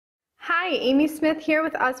Hi, Amy Smith here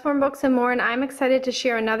with Usborne Books More, and I'm excited to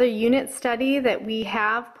share another unit study that we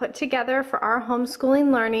have put together for our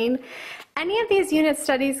homeschooling learning. Any of these unit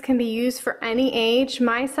studies can be used for any age.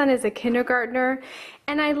 My son is a kindergartner,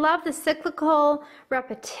 and I love the cyclical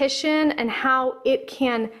repetition and how it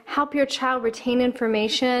can help your child retain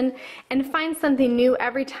information and find something new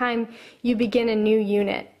every time you begin a new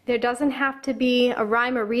unit. There doesn't have to be a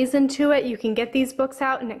rhyme or reason to it. You can get these books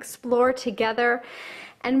out and explore together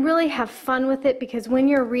and really have fun with it, because when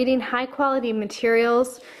you're reading high quality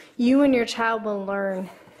materials, you and your child will learn.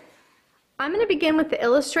 I'm going to begin with the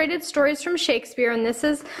illustrated stories from Shakespeare, and this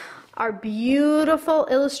is our beautiful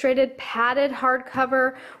illustrated padded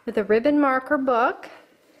hardcover with a ribbon marker book.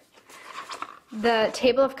 The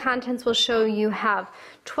table of contents will show you have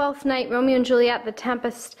Twelfth Night, Romeo and Juliet, The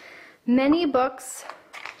Tempest, many books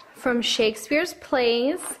from Shakespeare's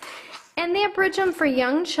plays. And they abridge them for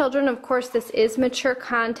young children. Of course, this is mature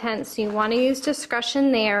content, so you want to use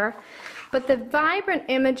discretion there. But the vibrant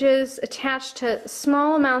images attached to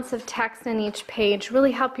small amounts of text in each page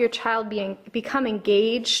really help your child become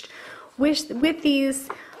engaged with these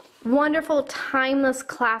wonderful, timeless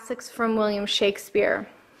classics from William Shakespeare.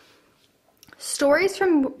 Stories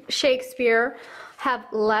from Shakespeare have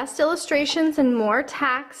less illustrations and more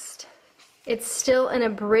text. It's still an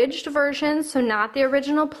abridged version, so not the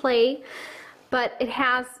original play, but it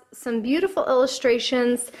has some beautiful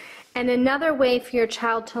illustrations and another way for your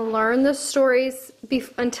child to learn the stories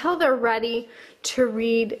until they're ready to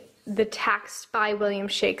read the text by William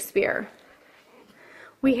Shakespeare.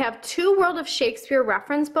 We have two World of Shakespeare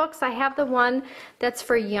reference books. I have the one that's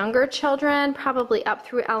for younger children, probably up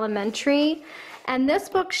through elementary. And this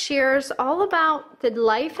book shares all about the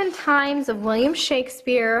life and times of William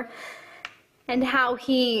Shakespeare and how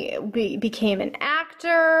he became an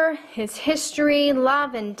actor, his history,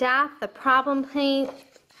 love and death, the problem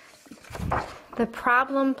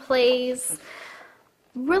plays.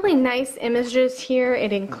 Really nice images here.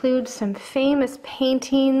 It includes some famous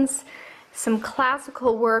paintings, some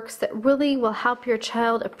classical works that really will help your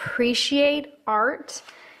child appreciate art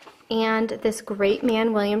and this great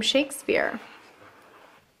man, William Shakespeare.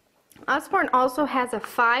 Usborne also has a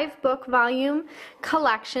 5-book volume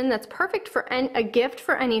collection that's perfect for a gift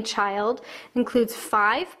for any child. It includes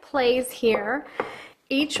 5 plays here.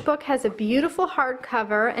 Each book has a beautiful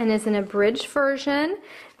hardcover and is an abridged version.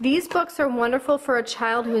 These books are wonderful for a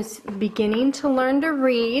child who's beginning to learn to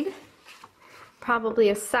read, probably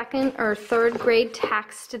a 2nd or 3rd grade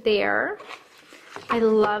text there. I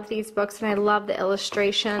love these books and I love the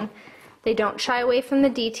illustration. They don't shy away from the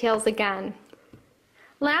details again.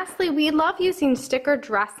 Lastly, we love using sticker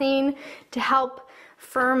dressing to help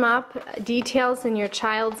firm up details in your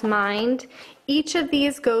child's mind. Each of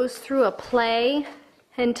these goes through a play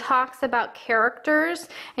and talks about characters,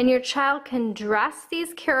 and your child can dress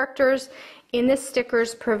these characters in the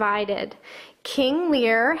stickers provided. King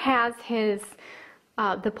Lear has his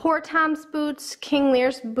the Poor Tom's boots, King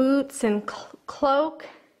Lear's boots and cloak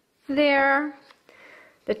there.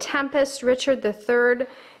 The Tempest, Richard III.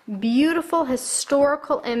 Beautiful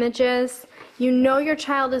historical images. You know your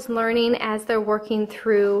child is learning as they're working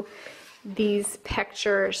through these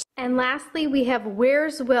pictures. And lastly, we have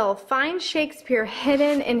Where's Will? Find Shakespeare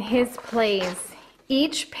hidden in his plays.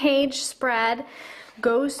 Each page spread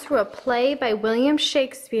goes through a play by William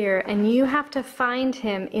Shakespeare, and you have to find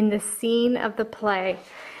him in the scene of the play.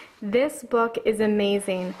 This book is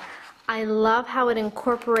amazing. I love how it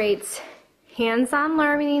incorporates hands-on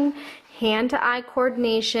learning, hand-to-eye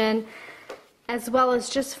coordination, as well as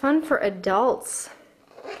just fun for adults.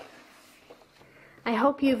 I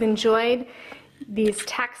hope you've enjoyed these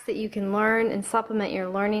texts that you can learn and supplement your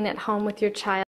learning at home with your child.